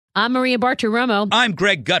I'm Maria Bartiromo. I'm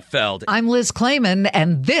Greg Gutfeld. I'm Liz Klayman,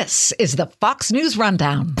 and this is the Fox News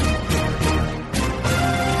Rundown.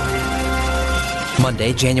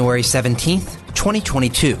 Monday, January 17th,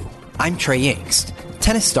 2022. I'm Trey Yingst.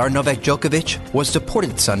 Tennis star Novak Djokovic was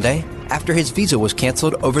deported Sunday after his visa was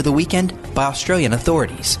canceled over the weekend by Australian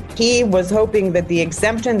authorities. He was hoping that the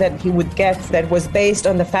exemption that he would get that was based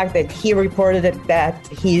on the fact that he reported that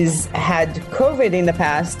he's had COVID in the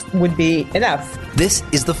past would be enough. This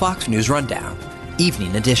is the Fox News Rundown,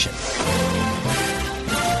 Evening Edition.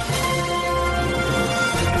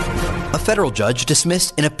 A federal judge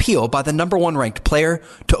dismissed an appeal by the number one ranked player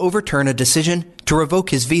to overturn a decision to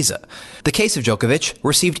revoke his visa. The case of Djokovic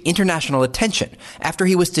received international attention after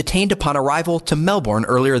he was detained upon arrival to Melbourne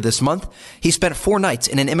earlier this month. He spent 4 nights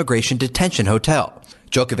in an immigration detention hotel.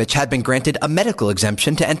 Djokovic had been granted a medical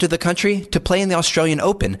exemption to enter the country to play in the Australian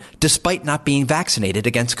Open despite not being vaccinated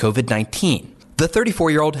against COVID-19. The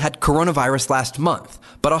 34-year-old had coronavirus last month,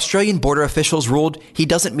 but Australian border officials ruled he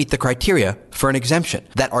doesn't meet the criteria for an exemption.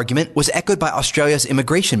 That argument was echoed by Australia's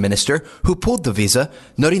immigration minister, who pulled the visa,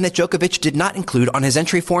 noting that Djokovic did not include on his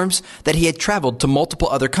entry forms that he had traveled to multiple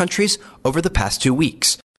other countries over the past 2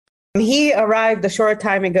 weeks. He arrived a short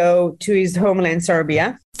time ago to his homeland,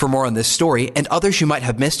 Serbia. For more on this story and others you might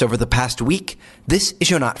have missed over the past week, this is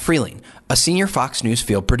Yonat Freeling, a senior Fox News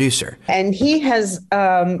field producer. And he has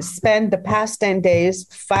spent the past 10 days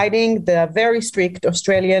fighting the very strict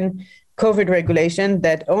Australian COVID regulation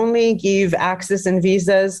that only give access and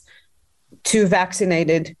visas to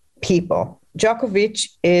vaccinated people. Djokovic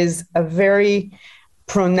is a very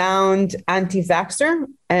pronounced anti-vaxxer,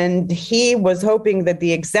 and he was hoping that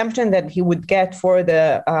the exemption that he would get for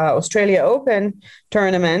the Australia Open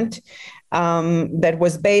tournament that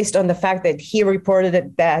was based on the fact that he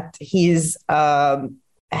reported that he's had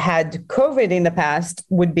COVID in the past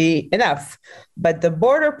would be enough. But the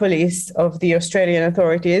border police of the Australian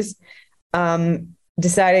authorities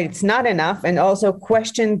decided it's not enough, and also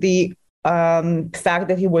questioned the fact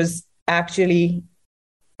that he was actually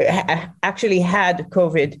had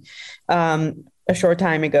COVID a short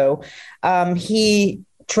time ago. He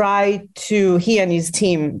and his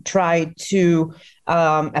team tried to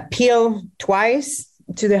appeal twice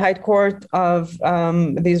to the High Court of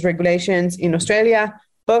these regulations in Australia.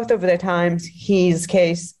 Both of the times his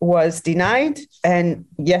case was denied. And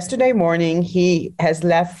yesterday morning, he has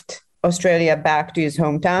left Australia back to his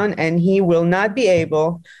hometown, and he will not be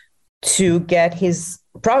able to get his,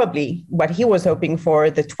 probably what he was hoping for,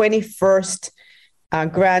 the 21st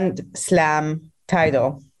Grand Slam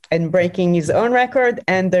title, and breaking his own record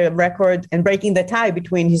and breaking the tie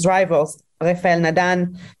between his rivals, Rafael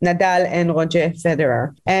Nadal and Roger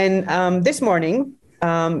Federer. And this morning,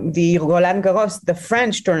 the Roland Garros, the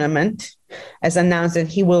French tournament, has announced that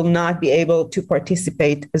he will not be able to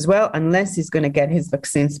participate as well unless he's going to get his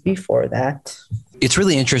vaccines before that. It's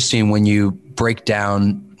really interesting when you break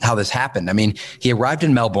down how this happened. I mean, he arrived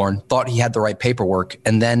in Melbourne, thought he had the right paperwork,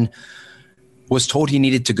 and then was told he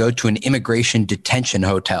needed to go to an immigration detention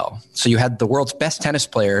hotel. So you had the world's best tennis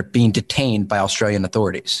player being detained by Australian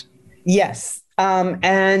authorities. Yes.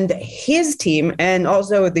 And his team, and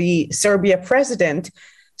also the Serbia president,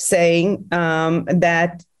 saying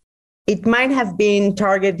that it might have been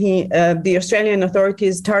targeting the Australian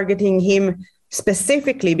authorities targeting him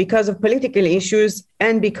specifically because of political issues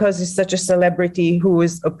and because he's such a celebrity who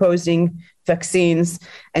is opposing vaccines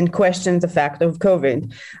and questions the fact of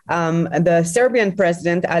COVID. The Serbian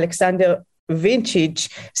president, Aleksandar Vučić,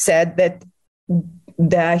 said that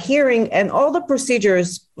the hearing and all the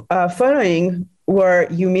procedures following were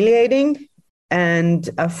humiliating and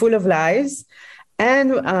full of lies.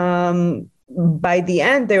 And by the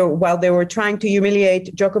end, while they were trying to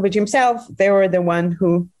humiliate Djokovic himself, they were the one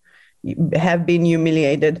who have been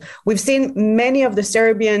humiliated. We've seen many of the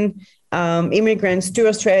Serbian immigrants to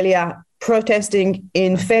Australia protesting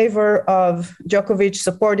in favor of Djokovic,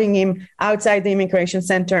 supporting him outside the immigration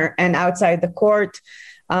center and outside the court.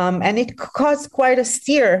 And it caused quite a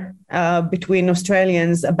stir between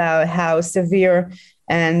Australians about how severe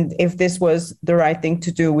and if this was the right thing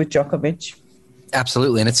to do with Djokovic.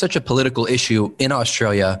 Absolutely. And it's such a political issue in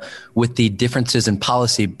Australia with the differences in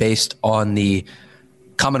policy based on the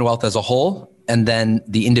Commonwealth as a whole and then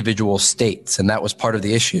the individual states. And that was part of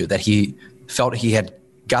the issue, that he felt he had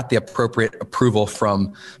got the appropriate approval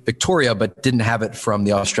from Victoria, but didn't have it from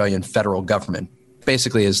the Australian federal government.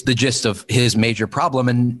 Basically is the gist of his major problem.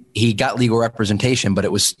 And he got legal representation, but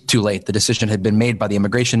it was too late. The decision had been made by the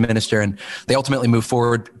immigration minister, and they ultimately moved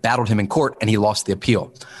forward, battled him in court, and he lost the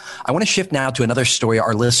appeal. I want to shift now to another story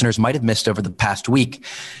our listeners might have missed over the past week,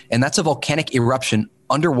 and that's a volcanic eruption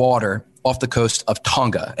underwater off the coast of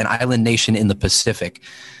Tonga, an island nation in the Pacific.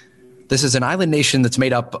 This is an island nation that's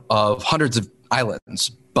made up of hundreds of islands,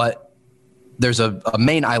 but there's a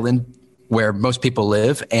main island where most people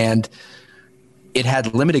live, and it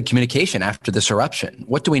had limited communication after this eruption.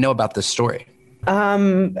 What do we know about this story?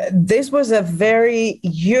 This was a very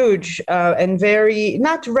huge and very,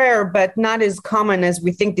 not rare, but not as common as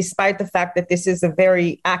we think, despite the fact that this is a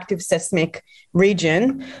very active seismic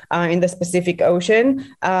region in the Pacific Ocean.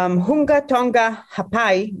 Hunga Tonga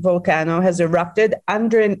Hapai volcano has erupted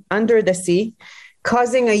under the sea,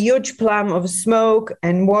 causing a huge plume of smoke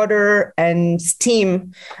and water and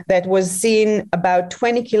steam that was seen about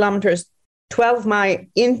 20 kilometers, 12 miles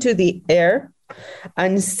into the air,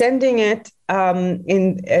 and sending it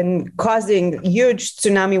and causing huge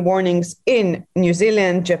tsunami warnings in New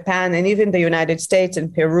Zealand, Japan, and even the United States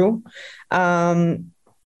and Peru.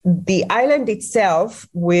 The island itself,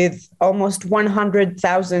 with almost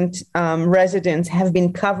 100,000 residents, have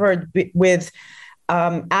been covered with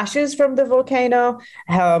ashes from the volcano,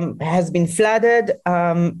 has been flooded,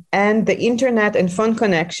 and the internet and phone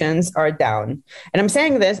connections are down. And I'm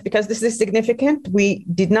saying this because this is significant. We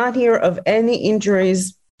did not hear of any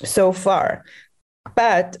injuries so far.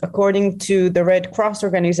 But according to the Red Cross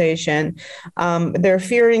organization, they're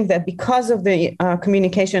fearing that because of the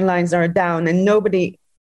communication lines are down and nobody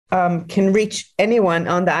can reach anyone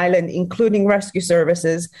on the island, including rescue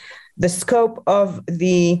services, the scope of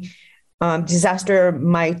the disaster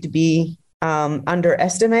might be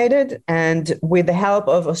underestimated. And with the help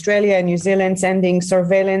of Australia and New Zealand sending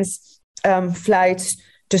surveillance flights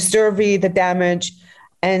to survey the damage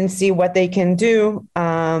and see what they can do,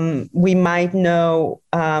 we might know,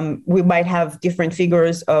 we might have different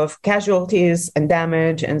figures of casualties and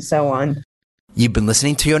damage and so on. You've been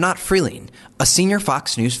listening to Yonat Freeling, a senior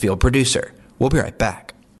Fox News field producer. We'll be right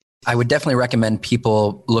back. I would definitely recommend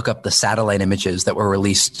people look up the satellite images that were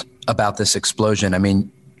released about this explosion. I mean,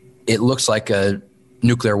 it looks like a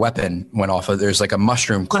nuclear weapon went off. There's like a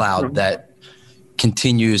mushroom cloud that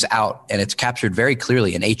continues out, and it's captured very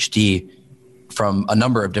clearly in HD from a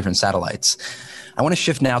number of different satellites. I want to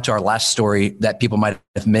shift now to our last story that people might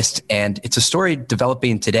have missed, and it's a story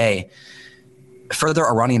developing today. Further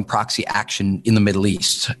Iranian proxy action in the Middle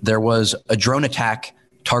East. There was a drone attack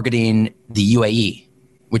targeting the UAE,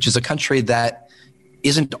 which is a country that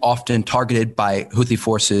isn't often targeted by Houthi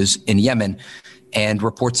forces in Yemen, and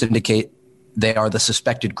reports indicate they are the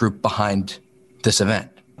suspected group behind this event.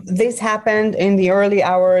 This happened in the early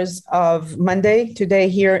hours of Monday, today,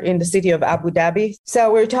 here in the city of Abu Dhabi.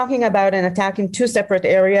 So we're talking about an attack in two separate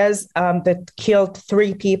areas that killed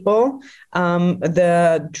 3 people.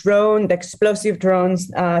 The explosive drones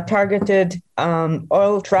targeted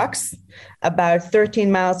oil trucks about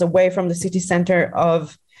 13 miles away from the city center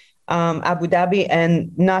of Abu Dhabi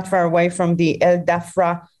and not far away from the El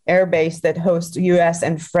Dhafra air base that hosts U.S.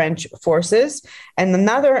 and French forces. And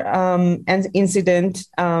another incident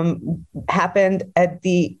happened at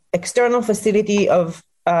the external facility of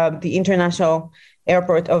the international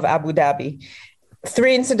airport of Abu Dhabi.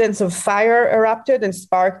 3 incidents of fire erupted and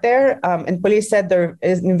sparked there, and police said their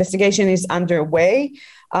investigation is underway.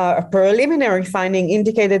 A preliminary finding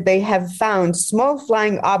indicated they have found small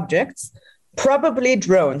flying objects, probably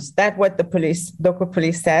drones. That's what the local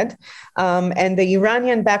police said. And the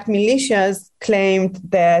Iranian-backed militias claimed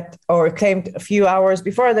a few hours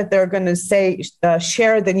before that they're going to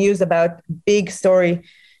share the news about big story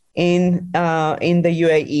in the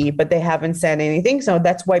UAE, but they haven't said anything. So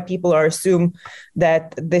that's why people assume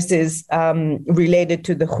that this is related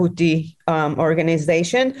to the Houthi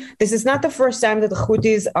organization. This is not the first time that the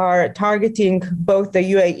Houthis are targeting both the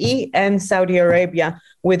UAE and Saudi Arabia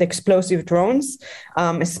with explosive drones,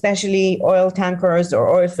 especially oil tankers or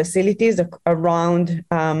oil facilities around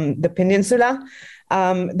the peninsula.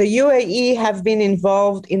 The UAE have been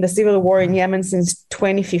involved in the civil war in Yemen since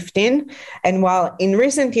 2015. And while in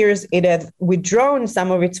recent years it had withdrawn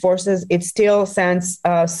some of its forces, it still sends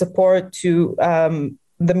support to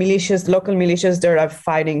the militias, local militias that are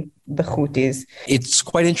fighting the Houthis. It's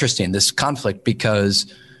quite interesting, this conflict,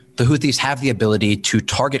 because the Houthis have the ability to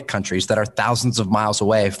target countries that are thousands of miles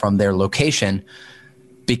away from their location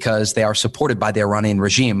because they are supported by the Iranian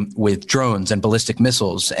regime with drones and ballistic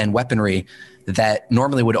missiles and weaponry that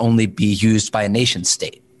normally would only be used by a nation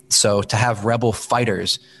state. So to have rebel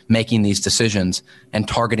fighters making these decisions and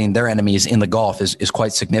targeting their enemies in the Gulf is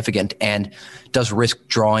quite significant and does risk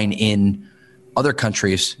drawing in other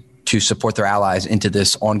countries to support their allies into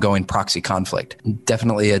this ongoing proxy conflict.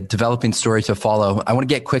 Definitely a developing story to follow. I want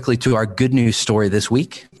to get quickly to our good news story this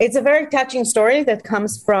week. It's a very touching story that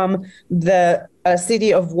comes from the a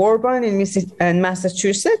city of Woburn in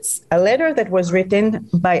Massachusetts, a letter that was written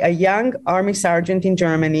by a young army sergeant in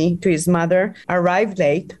Germany to his mother arrived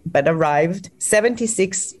late, but arrived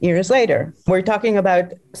 76 years later. We're talking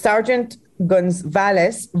about Sergeant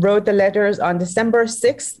Gonzalez wrote the letters on December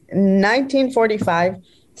 6, 1945,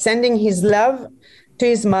 sending his love to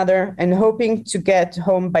his mother and hoping to get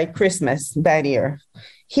home by Christmas that year.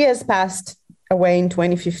 He has passed away in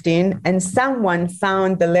 2015, and someone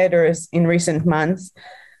found the letters in recent months,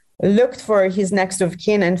 looked for his next of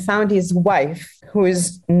kin, and found his wife, who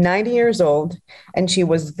is 90 years old, and she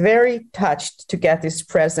was very touched to get this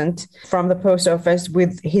present from the post office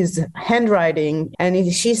with his handwriting.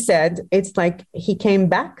 And she said, it's like he came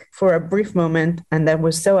back for a brief moment, and that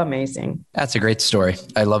was so amazing. That's a great story.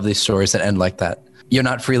 I love these stories that end like that.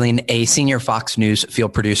 Yonat Freeling, a senior Fox News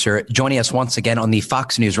field producer, joining us once again on the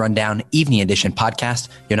Fox News Rundown Evening Edition podcast.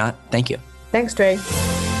 Yonat, thank you. Thanks, Trey.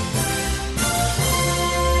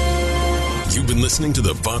 You've been listening to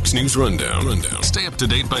the Fox News Rundown. Stay up to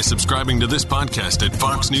date by subscribing to this podcast at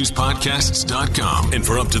foxnewspodcasts.com. And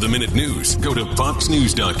for up-to-the-minute news, go to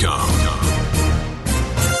foxnews.com.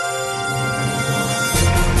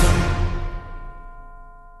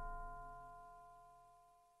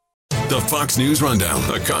 The Fox News Rundown,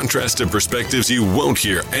 a contrast of perspectives you won't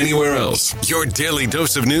hear anywhere else. Your daily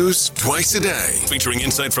dose of news twice a day, featuring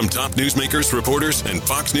insight from top newsmakers, reporters, and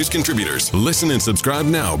Fox News contributors. Listen and subscribe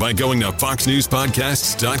now by going to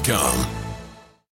foxnewspodcasts.com.